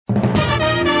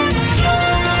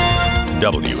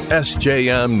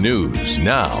WSJM News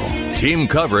Now. Team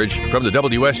coverage from the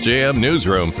WSJM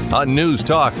Newsroom on News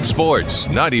Talk Sports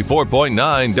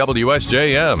 94.9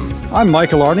 WSJM. I'm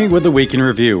Michael Arney with the Week in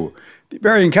Review. The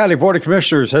Berrien County Board of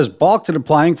Commissioners has balked at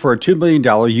applying for a $2 million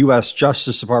U.S.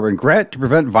 Justice Department grant to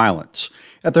prevent violence.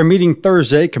 At their meeting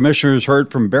Thursday, commissioners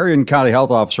heard from Berrien County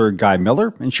Health Officer Guy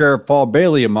Miller and Sheriff Paul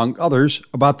Bailey, among others,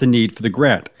 about the need for the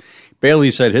grant.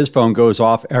 Bailey said his phone goes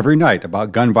off every night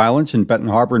about gun violence in Benton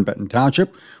Harbor and Benton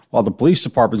Township, while the police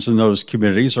departments in those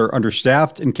communities are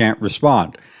understaffed and can't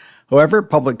respond. However,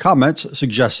 public comments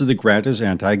suggested the grant is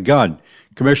anti-gun.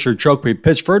 Commissioner Chokwe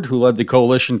Pitchford, who led the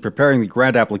coalition preparing the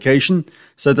grant application,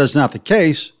 said that's not the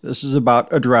case. This is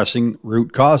about addressing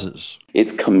root causes.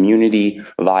 It's community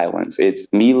violence.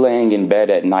 It's me laying in bed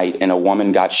at night and a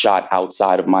woman got shot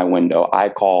outside of my window. I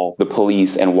call the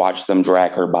police and watch them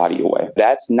drag her body away.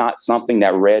 That's not something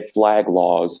that red flag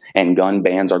laws and gun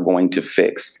bans are going to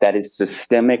fix. That is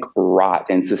systemic rot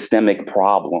and systemic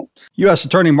problems. U.S.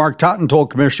 Attorney Mark Totten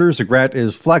told commissioners the grant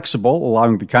is flexible,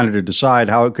 allowing the county to decide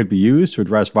how it could be used to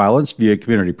address violence via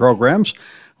community programs.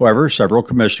 However, several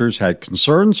commissioners had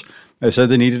concerns. They said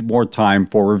they needed more time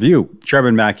for review.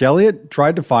 Chairman Mac Elliott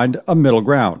tried to find a middle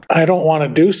ground. I don't want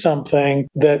to do something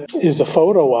that is a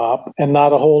photo op and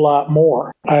not a whole lot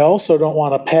more. I also don't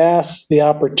want to pass the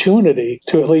opportunity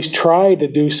to at least try to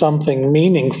do something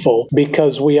meaningful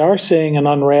because we are seeing an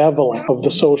unraveling of the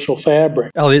social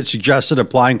fabric. Elliott suggested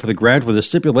applying for the grant with a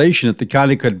stipulation that the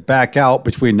county could back out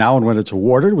between now and when it's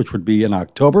awarded, which would be in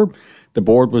October. The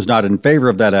board was not in favor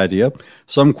of that idea.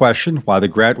 Some questioned why the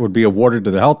grant would be awarded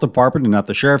to the health department and not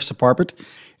the sheriff's department.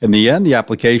 In the end, the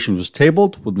application was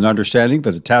tabled with an understanding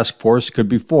that a task force could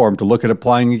be formed to look at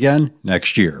applying again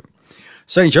next year.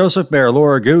 St. Joseph Mayor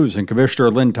Laura Goose and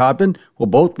Commissioner Lynn Todman will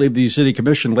both leave the city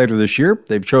commission later this year.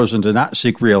 They've chosen to not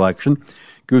seek re-election.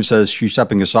 Goose says she's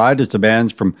stepping aside as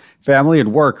demands from family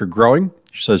and work are growing.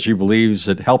 She says she believes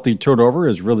that healthy turnover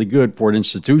is really good for an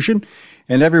institution,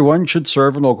 and everyone should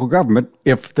serve in local government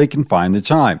if they can find the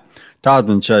time.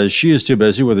 Todman says she is too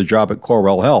busy with a job at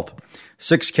Corewell Health.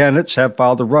 6 candidates have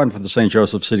filed a run for the St.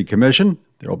 Joseph City Commission.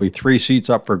 There will be 3 seats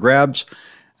up for grabs,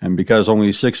 and because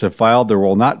only 6 have filed, there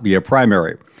will not be a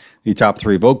primary. The top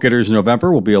 3 vote-getters in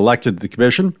November will be elected to the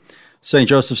commission. St.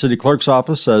 Joseph City Clerk's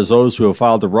Office says those who have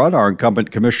filed a run are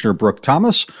incumbent Commissioner Brooke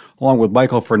Thomas, along with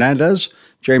Michael Fernandez,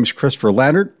 James Christopher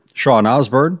Lannert, Sean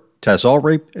Osborne, Tess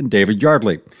Ulrey, and David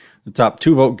Yardley. The top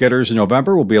 2 vote-getters in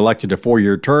November will be elected to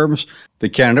 4-year terms. The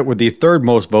candidate with the third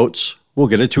most votes will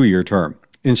get a 2-year term.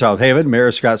 In South Haven,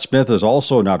 Mayor Scott Smith is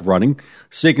also not running.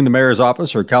 Seeking the mayor's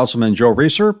office are Councilman Joe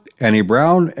Reeser, Annie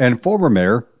Brown, and former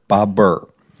Mayor Bob Burr.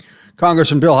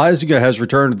 Congressman Bill Huizenga has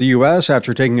returned to the U.S.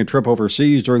 after taking a trip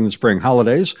overseas during the spring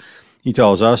holidays. He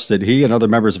tells us that he and other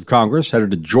members of Congress headed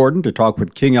to Jordan to talk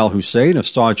with King Al Hussein, a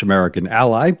staunch American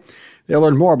ally. They'll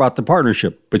learn more about the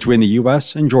partnership between the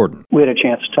U.S. and Jordan. We had a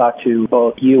chance to talk to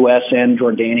both U.S. and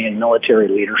Jordanian military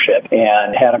leadership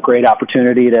and had a great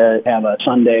opportunity to have a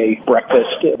Sunday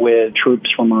breakfast with troops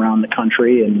from around the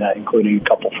country, and including a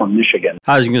couple from Michigan.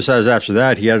 Huizenga says after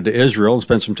that, he headed to Israel and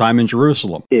spent some time in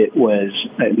Jerusalem. It was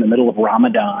in the middle of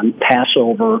Ramadan,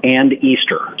 Passover, and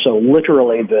Easter. So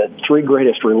literally the 3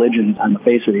 greatest religions on the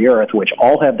face of the earth, which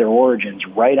all have their origins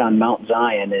right on Mount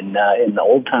Zion in the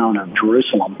old town of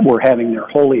Jerusalem, were having their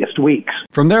holiest weeks.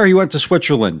 From there, he went to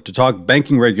Switzerland to talk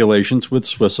banking regulations with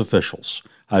Swiss officials.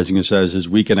 Huizenga says his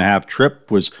week-and-a-half trip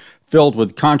was filled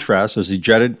with contrasts as he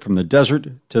jetted from the desert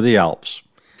to the Alps.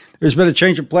 There's been a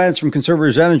change of plans from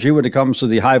Consumers Energy when it comes to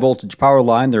the high-voltage power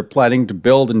line they're planning to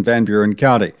build in Van Buren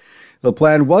County. The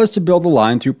plan was to build the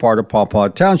line through part of Paw Paw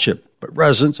Township, but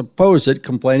residents opposed it,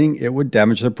 complaining it would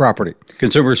damage their property.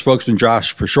 Consumer spokesman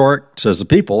Josh Pashorek says the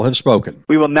people have spoken.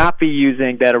 We will not be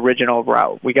using that original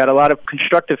route. We got a lot of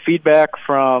constructive feedback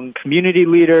from community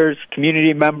leaders,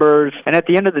 community members, and at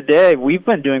the end of the day, we've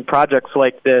been doing projects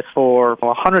like this for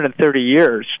 130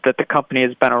 years that the company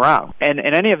has been around. And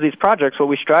in any of these projects, what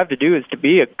we strive to do is to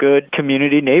be a good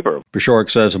community neighbor.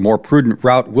 Pashorek says a more prudent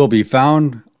route will be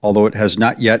found, although it has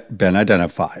not yet been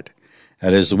identified.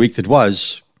 That is the week that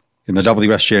was. In the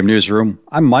WSJM Newsroom,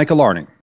 I'm Michael Arney.